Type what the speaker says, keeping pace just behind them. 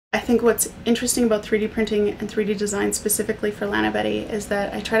I think what's interesting about 3D printing and 3D design specifically for LanaBetty is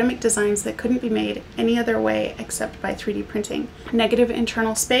that I try to make designs that couldn't be made any other way except by 3D printing. Negative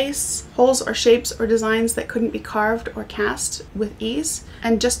internal space, holes or shapes or designs that couldn't be carved or cast with ease,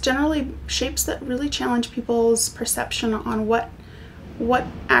 and just generally shapes that really challenge people's perception on what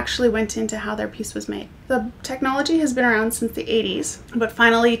actually went into how their piece was made. The technology has been around since the 80s, but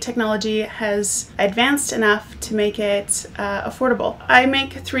finally technology has advanced enough to make it affordable. I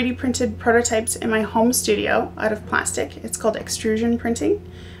make 3D printed prototypes in my home studio out of plastic. It's called extrusion printing.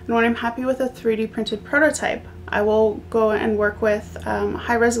 And when I'm happy with a 3D printed prototype, I will go and work with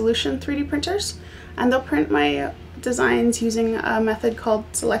high resolution 3D printers, and they'll print my designs using a method called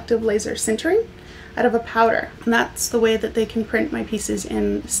selective laser sintering out of a powder. And that's the way that they can print my pieces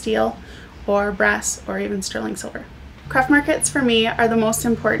in steel or brass or even sterling silver. Craft markets for me are the most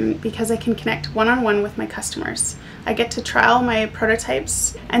important because I can connect one-on-one with my customers. I get to trial my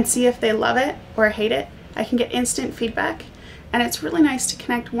prototypes and see if they love it or hate it. I can get instant feedback, and it's really nice to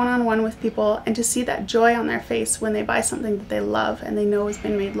connect one-on-one with people and to see that joy on their face when they buy something that they love and they know has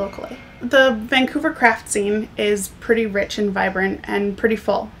been made locally. The Vancouver craft scene is pretty rich and vibrant and pretty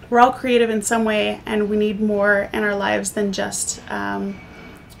full. We're all creative in some way, and we need more in our lives than just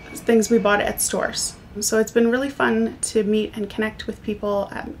things we bought at stores. So it's been really fun to meet and connect with people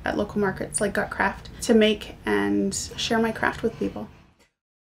at local markets like Gut Craft to make and share my craft with people.